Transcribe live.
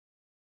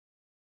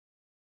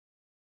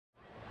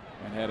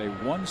and had a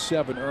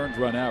 1.7 earned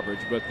run average,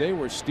 but they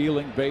were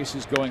stealing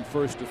bases going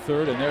first to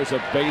third, and there's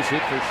a base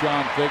hit for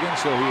Sean Figgins,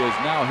 so he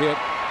has now hit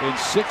in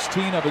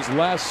 16 of his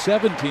last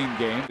 17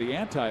 games. The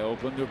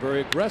anti-Oakland are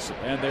very aggressive,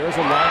 and there's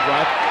a line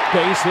drive,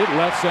 base hit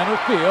left center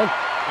field,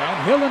 and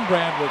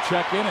Hillenbrand will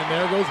check in, and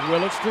there goes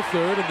Willits to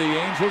third, and the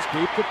Angels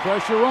keep the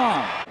pressure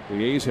on.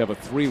 The A's have a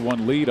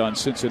 3-1 lead on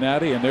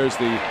Cincinnati, and there's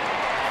the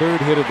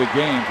third hit of the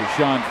game for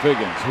Sean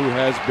Figgins, who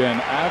has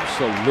been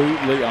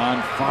absolutely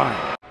on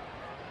fire.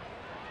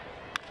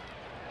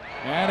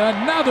 And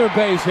another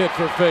base hit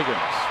for Figgins.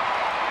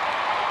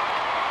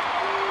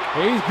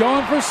 He's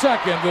going for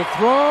second. The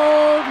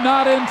throw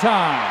not in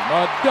time.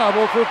 A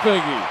double for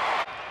Figgy.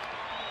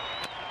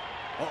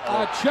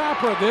 A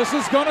chopper. This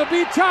is going to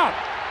be tough.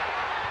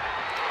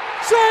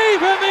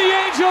 Save, and the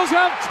Angels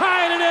have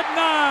tied it at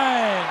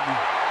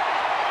 9.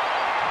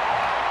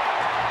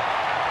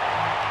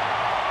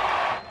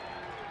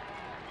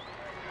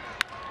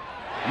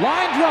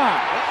 Line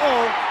drive.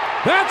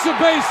 That's a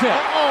base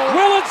hit.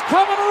 Willits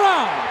coming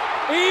around.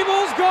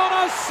 Evil's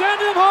gonna send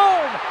him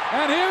home.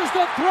 And here's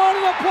the throw to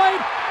the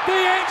plate. The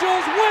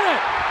Angels win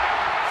it.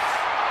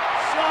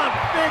 Sean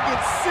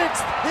Figgins'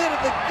 6th hit of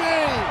the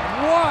game.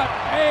 What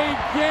a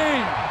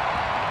game.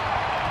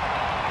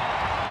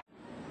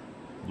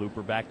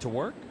 Looper back to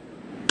work.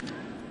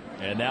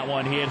 And that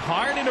one hit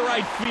hard into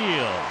right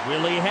field.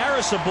 Willie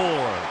Harris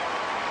aboard.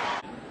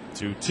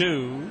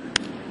 2-2.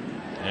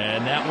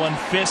 And that one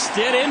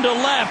fisted into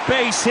left,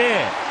 base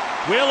hit.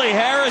 Willie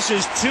Harris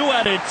is 2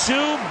 out of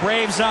 2.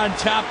 Braves on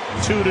top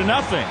 2-0.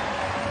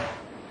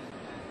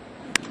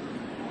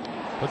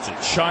 Puts a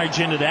charge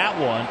into that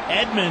one.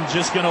 Edman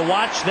just going to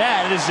watch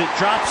that as it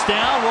drops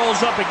down,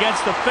 rolls up against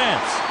the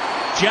fence.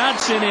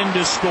 Johnson in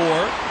to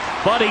score.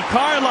 Buddy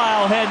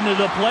Carlisle heading to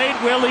the plate.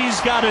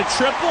 Willie's got a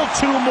triple,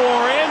 2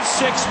 more in,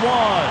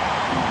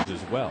 6-1.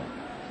 As well.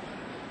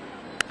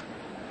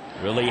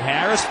 Willie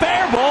Harris,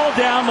 fair ball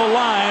down the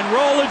line,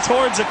 rolling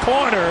towards the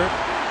corner,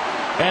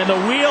 and the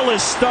wheel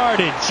is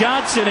started.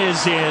 Johnson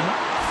is in,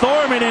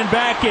 Thorman in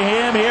back of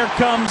him. Here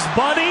comes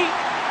Buddy.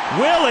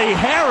 Willie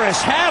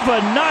Harris, have a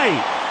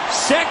night.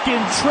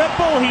 Second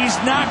triple, he's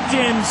knocked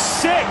in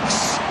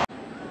 6.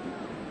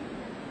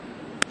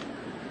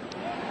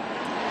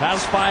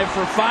 How's 5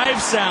 for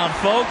 5 sound,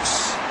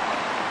 folks?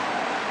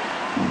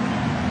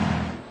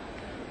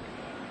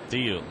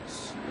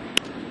 Deals.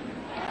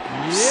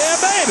 Yeah,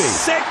 baby.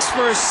 6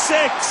 for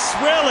 6.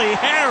 Willie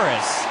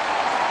Harris.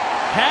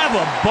 Have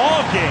a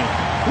ball game.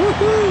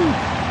 Woohoo!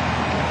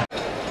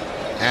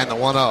 And the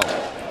 1-0.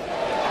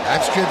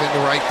 That's driven to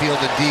right field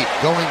and deep.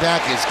 Going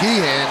back is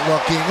Guillen.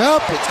 Looking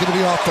up. It's going to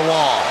be off the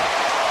wall.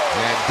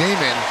 And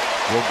Damon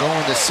will go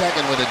into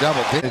second with a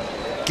double.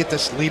 Get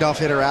this leadoff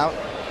hitter out.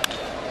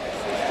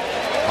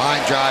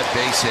 Line drive,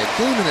 base hit.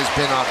 Damon has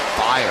been on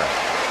fire.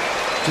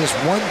 Just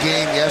one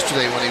game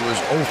yesterday when he was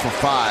 0 for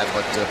 5,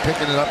 but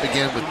picking it up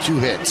again with 2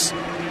 hits.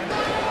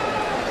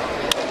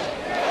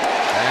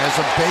 There's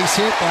a base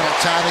hit, that'll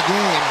tie the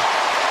game.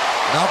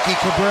 Melky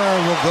Cabrera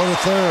will go to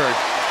third.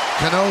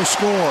 Cano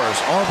scores.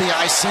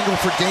 RBI single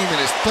for Damon,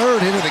 his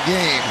 3rd hit of the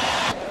game.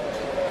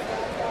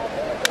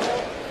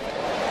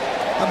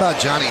 How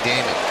about Johnny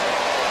Damon?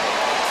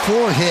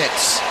 4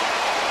 hits.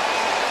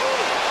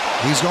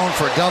 He's going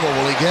for a double.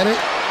 Will he get it?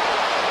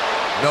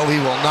 No, he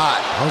will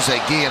not. Jose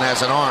Guillen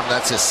has an arm.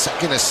 That's his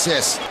 2nd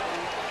assist.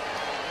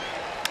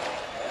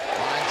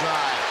 Line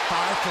drive,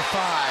 5 for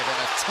 5 in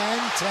a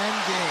 10-10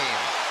 game.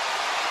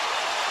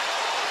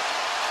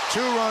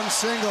 2-run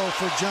single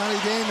for Johnny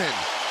Damon.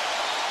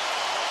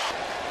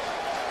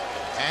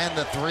 And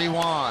the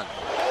 3-1.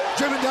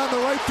 Driven down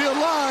the right field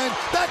line.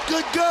 That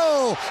could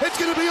go. It's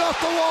going to be off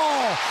the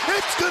wall.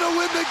 It's going to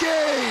win the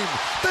game.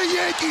 The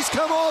Yankees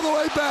come all the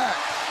way back.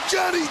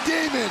 Johnny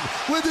Damon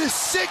with his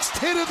 6th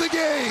hit of the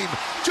game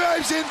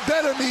drives in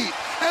better meat,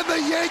 and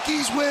the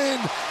Yankees win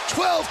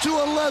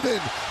 12-11.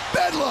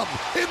 Bedlam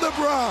in the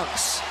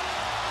Bronx.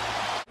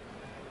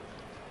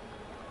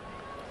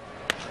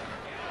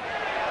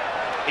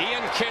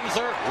 Ian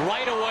Kinsler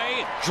right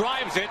away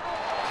drives it,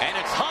 and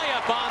it's high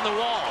up on the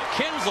wall.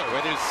 Kinsler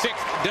with his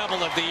 6th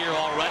double of the year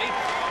already.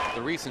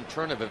 The recent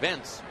turn of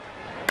events.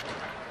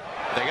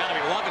 They got to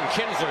be loving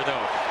Kinsler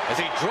though, as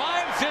he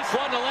drives this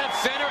one to left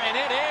center, and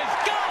it is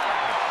gone.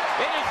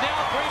 It is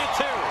now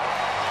 3-2.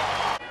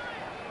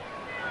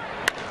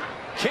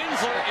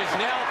 Kinsler is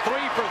now 3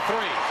 for 3.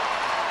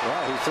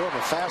 Well, he threw him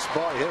a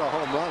fastball, he hit a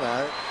home run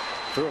on it.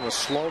 Threw him a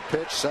slow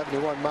pitch,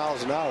 71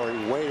 miles an hour.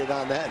 He waited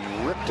on that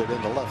and ripped it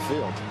into left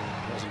field.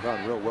 Hasn't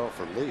gone real well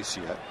for Lease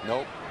yet.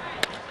 Nope.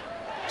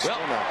 Still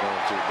not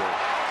going too good.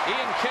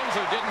 Ian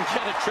Kinsler didn't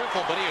get a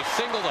triple, but he has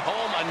singled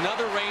home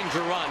another Ranger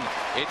run.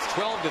 It's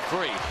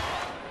 12-3.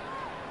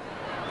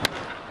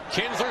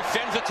 Kinsler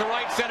sends it to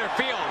right center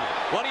field.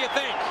 What do you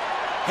think?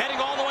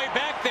 Heading all the way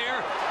back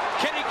there.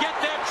 Can he get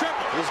that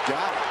triple? He's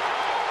got it.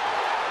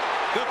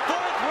 The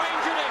 4th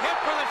Ranger to hit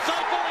for the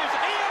cycle is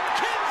Ian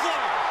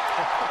Kinsler.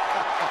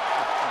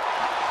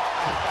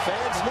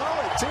 Fans know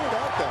it too,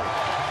 don't they?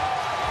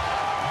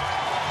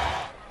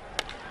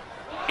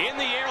 In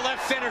the air,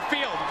 left center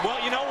field. Well,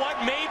 you know what?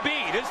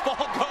 Maybe. This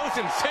ball goes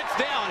and sits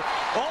down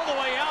all the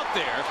way out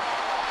there.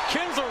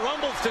 Kinsler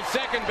rumbles to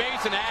second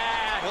base, and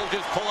he'll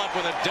just pull up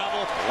with a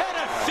double. And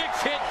a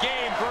 6-hit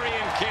game for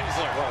Ian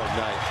Kinsler. What a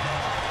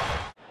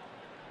night.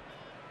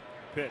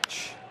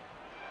 Pitch.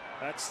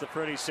 That's the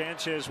Freddie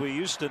Sanchez we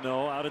used to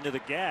know, out into the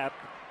gap.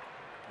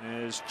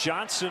 As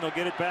Johnson will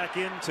get it back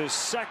into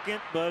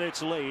second, but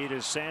it's late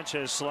as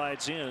Sanchez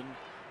slides in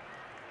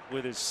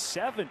with his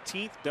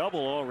 17th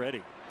double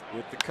already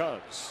with the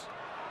Cubs.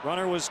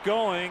 Runner was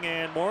going,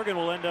 and Morgan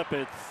will end up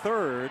at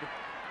third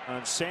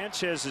on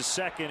Sanchez's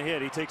second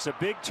hit. He takes a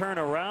big turn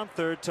around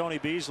third. Tony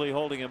Beasley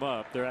holding him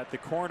up. They're at the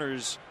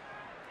corners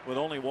with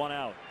only one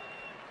out.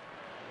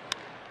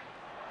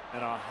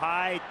 And a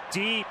high,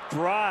 deep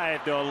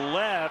drive to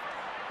left,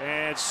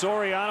 and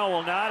Soriano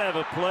will not have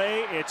a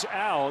play. It's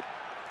out.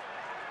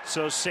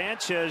 So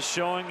Sanchez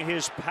showing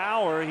his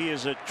power. He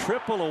is a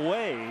triple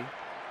away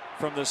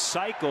from the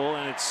cycle,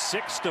 and it's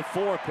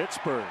 6-4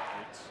 Pittsburgh.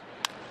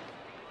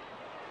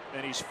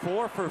 And he's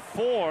 4 for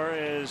 4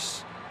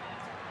 as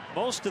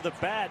most of the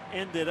bat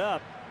ended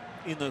up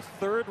in the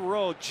third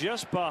row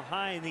just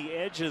behind the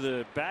edge of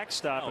the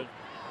backstop.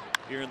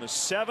 Here in the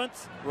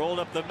seventh, rolled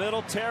up the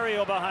middle.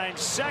 Terrio behind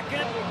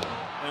second,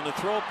 and the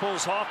throw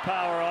pulls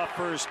Hoffpauir off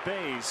first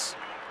base,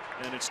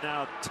 and it's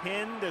now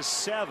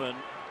 10-7.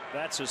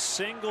 That's a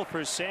single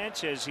for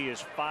Sanchez. He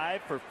is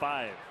 5 for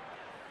 5.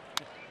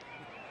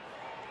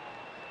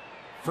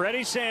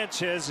 Freddie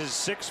Sanchez is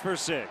 6 for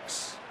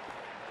 6.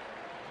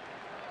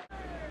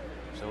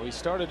 So he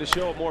started to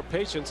show more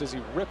patience as he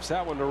rips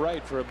that one to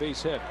right for a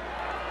base hit.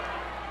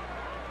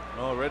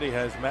 Already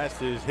has matched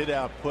his hit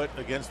output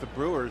against the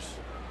Brewers.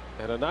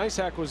 And a nice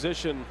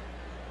acquisition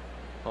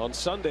on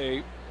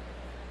Sunday,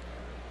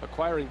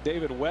 acquiring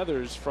David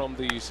Weathers from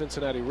the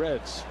Cincinnati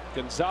Reds.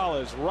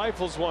 Gonzalez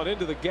rifles one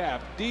into the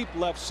gap, deep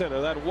left center.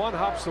 That one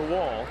hops the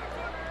wall,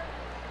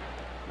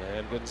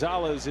 and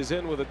Gonzalez is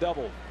in with a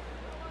double.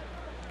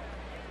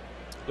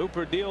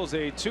 Looper deals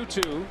a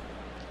 2-2,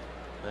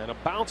 and a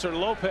bouncer.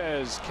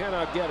 Lopez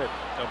cannot get it.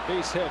 A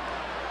base hit.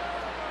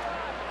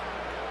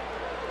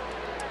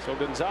 So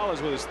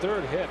Gonzalez with his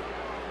third hit.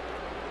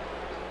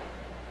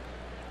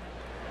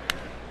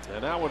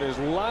 And that one is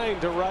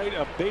lined to right,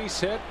 a base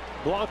hit.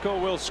 Blanco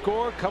will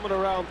score. Coming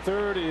around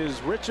third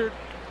is Richard,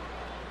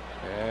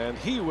 and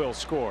he will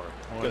score.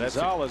 Well,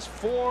 Gonzalez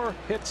 4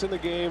 hits in the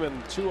game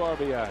and 2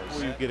 RBIs.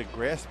 When you get a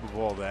grasp of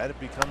all that, it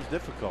becomes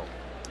difficult.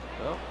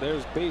 Well,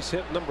 there's base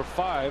hit number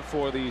 5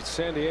 for the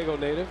San Diego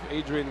native,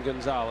 Adrian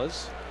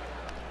Gonzalez,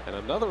 and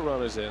another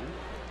run is in.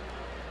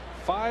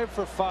 5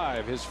 for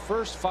 5, his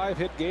first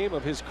 5-hit game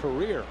of his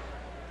career.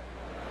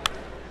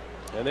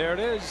 And there it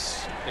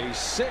is, a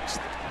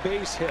 6th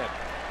base hit.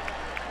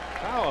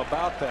 How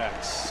about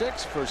that?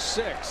 6 for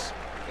 6,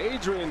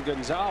 Adrian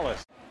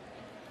Gonzalez.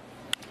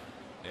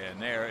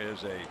 And there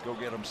is a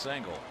go-get-'em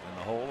single in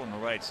the hole on the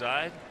right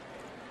side.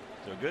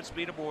 So good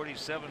speed aboard. He's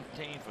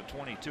 17 for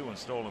 22 in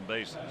stolen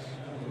bases.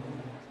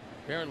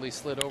 Apparently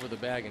slid over the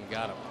bag and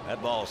got him.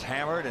 That ball's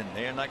hammered, and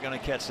they're not going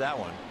to catch that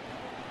one.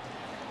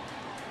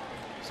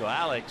 So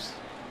Alex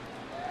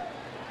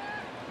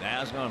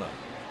now is going to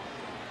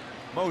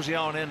mosey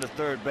on into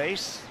third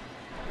base,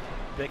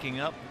 picking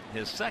up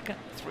his second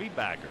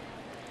 3-bagger.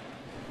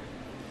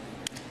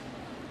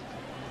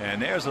 And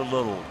there's a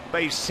little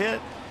base hit.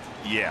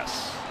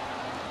 Yes.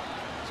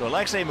 So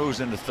Alexei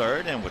moves into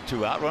third, and with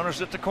 2 out, runners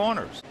at the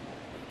corners.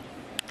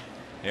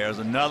 There's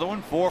another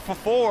one, 4 for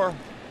 4.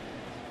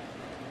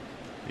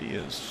 He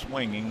is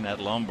swinging that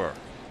lumber.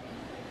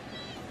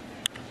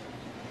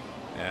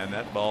 And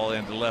that ball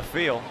into left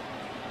field.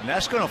 And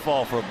that's going to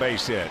fall for a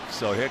base hit.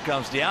 So here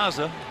comes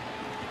Diaza.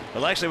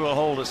 Alexei will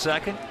hold at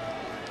second.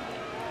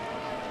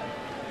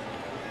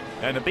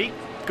 And the beat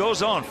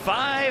goes on.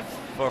 5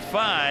 for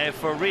 5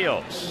 for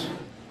Rios.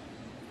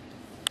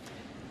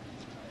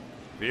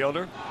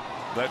 Fielder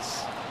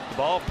lets the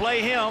ball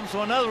play him,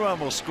 so another run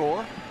will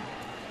score.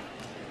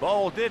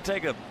 Ball did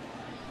take a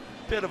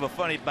bit of a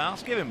funny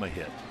bounce. Give him a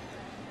hit.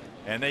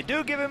 And they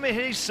do give him a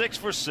hit. He's 6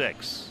 for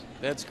 6.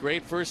 That's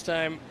great. First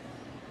time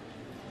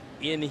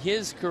in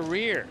his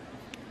career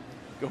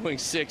going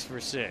 6 for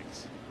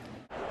 6.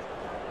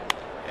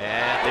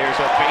 And there's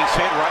a base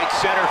hit right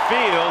center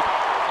field.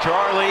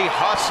 Charlie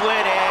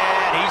hustling,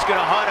 and he's going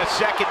to hunt a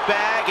second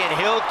bag, and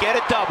he'll get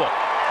a double.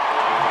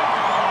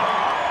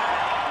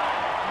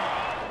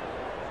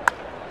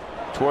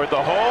 Toward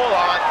the hole,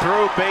 on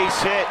through,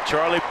 base hit.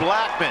 Charlie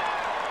Blackmon.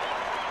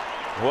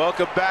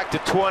 Welcome back to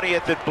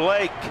 20th and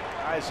Blake.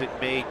 Guys, it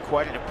made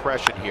quite an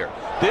impression here.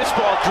 This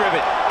ball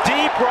driven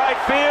deep right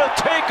field.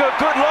 Take a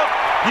good look.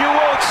 You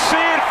won't see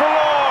it for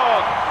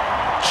long.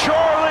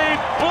 Charlie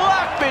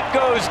Blackmon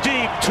goes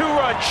deep.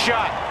 2-run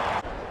shot.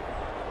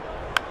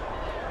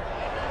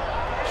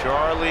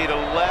 Charlie to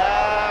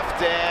left,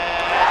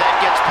 and that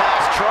gets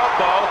past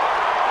Trumbo.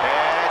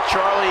 And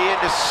Charlie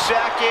into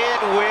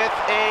second with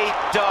a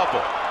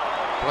double.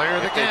 Player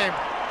of the game.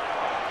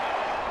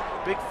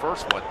 Big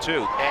first one,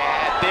 too.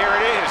 And there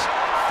it is.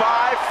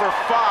 5 for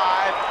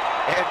 5.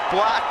 and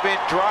Blackman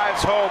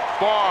drives home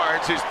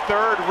Barnes, his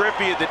third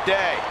rippy of the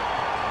day.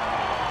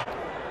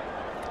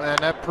 And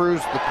that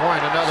proves the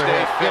point. Another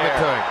hit. Give it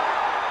to him.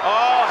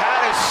 Oh,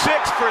 had a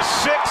 6 for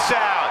 6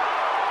 out.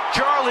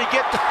 Charlie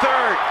get the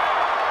third.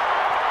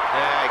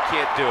 I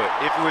can't do it.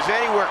 If it was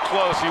anywhere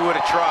close, he would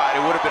have tried.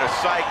 It would have been a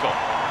cycle.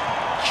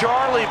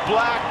 Charlie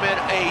Blackman,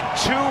 a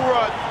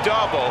 2-run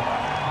double,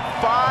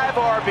 5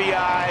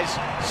 RBIs,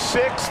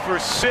 6 for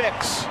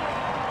 6.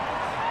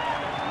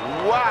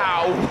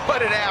 Wow,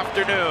 what an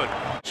afternoon.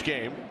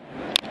 Game.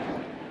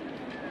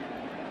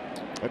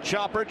 A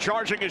chopper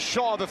charging is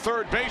Shaw, the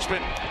third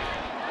baseman.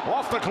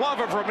 Off the glove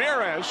of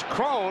Ramirez.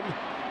 Crone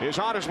is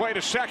on his way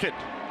to second.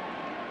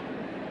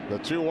 The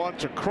 2-1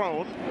 to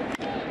Crone.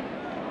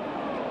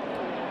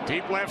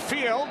 Deep left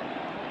field.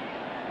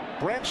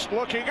 Brent's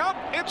looking up.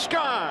 It's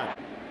gone.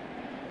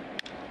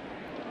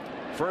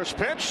 First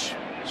pitch,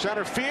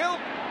 center field,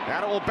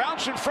 and it will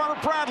bounce in front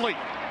of Bradley.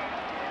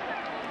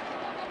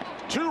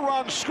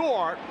 2-run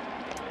score,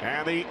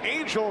 and the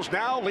Angels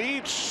now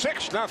lead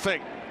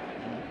 6-0.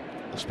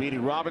 Speedy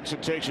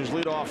Robinson takes his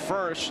lead off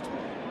first,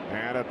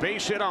 and a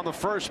base hit on the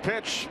first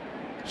pitch.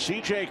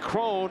 C.J.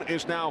 Crone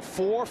is now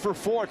 4 for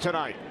 4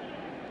 tonight.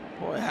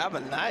 Boy, have a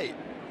night.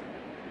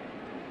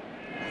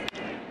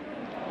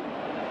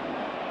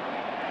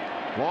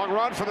 Long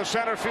run for the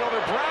center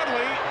fielder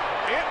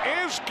Bradley.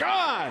 It is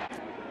gone.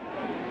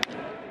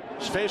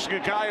 He's facing a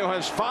guy who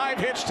has 5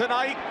 hits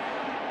tonight,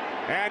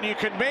 and you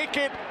can make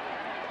it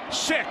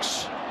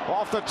 6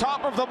 off the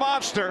top of the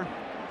monster.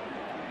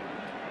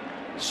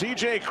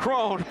 C.J.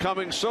 Crone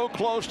coming so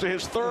close to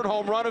his 3rd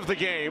home run of the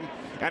game,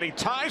 and he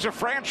ties a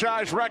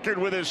franchise record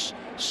with his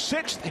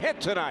 6th hit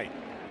tonight.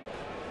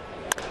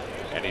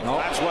 And he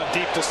flies one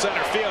deep to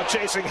center field,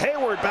 chasing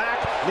Hayward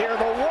back near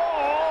the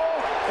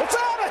wall. It's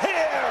out of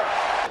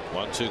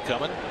here. 1-2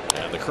 coming,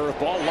 and the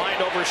curveball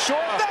lined over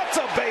short. That's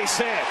a base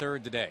hit.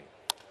 Third today.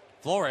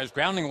 Flores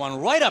grounding one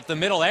right up the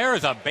middle. There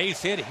is a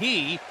base hit.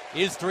 He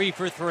is 3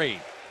 for 3.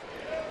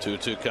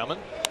 2-2 coming.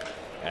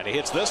 And he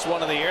hits this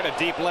one in the air to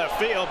deep left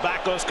field.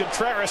 Back goes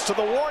Contreras to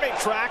the warning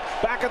track.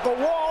 Back at the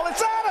wall.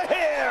 It's out of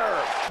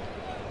here.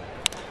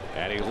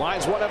 And he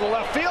lines one into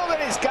left field,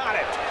 and he's got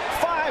it.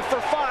 5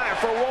 for 5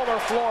 for Wilmer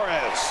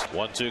Flores.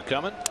 1-2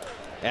 coming.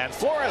 And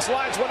Flores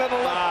lines one into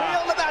left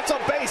field, and that's a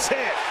base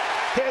hit.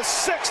 His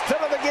 6th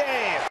hit of the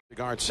game.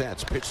 Guard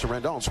sets, pitch to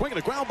Rendon, swinging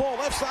a ground ball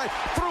left side,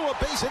 threw a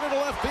base hit into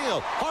left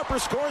field. Harper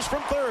scores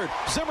from third.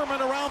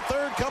 Zimmerman around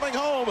third, coming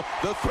home.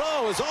 The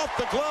throw is off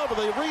the glove of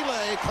the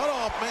relay.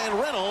 Cutoff man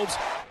Reynolds.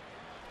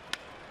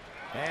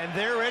 And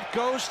there it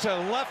goes to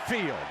left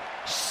field.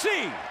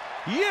 See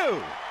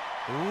you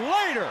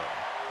later.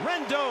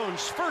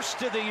 Rendon's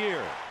first of the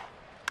year.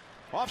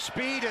 Off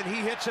speed, and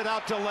he hits it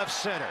out to left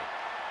center.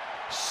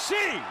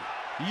 See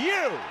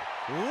you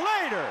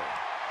later.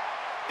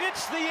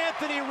 It's the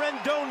Anthony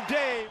Rendon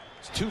day.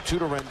 It's 2-2 to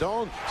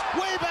Rendon.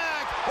 Way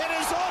back. It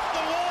is off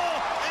the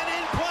wall and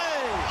in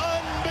play.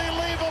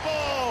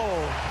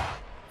 Unbelievable.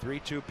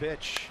 3-2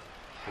 pitch.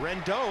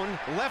 Rendon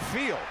left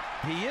field.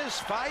 He is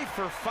 5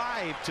 for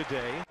 5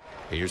 today.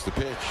 Here's the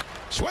pitch.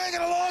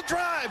 Swinging a long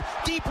drive.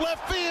 Deep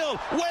left field.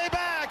 Way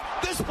back.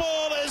 This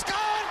ball is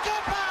gone.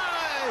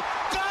 Goodbye.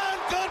 Gone.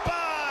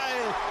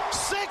 Goodbye.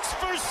 6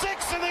 for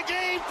 6 in the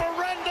game for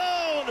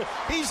Rendon.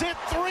 He's hit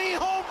 3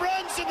 home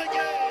runs in the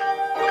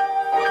game.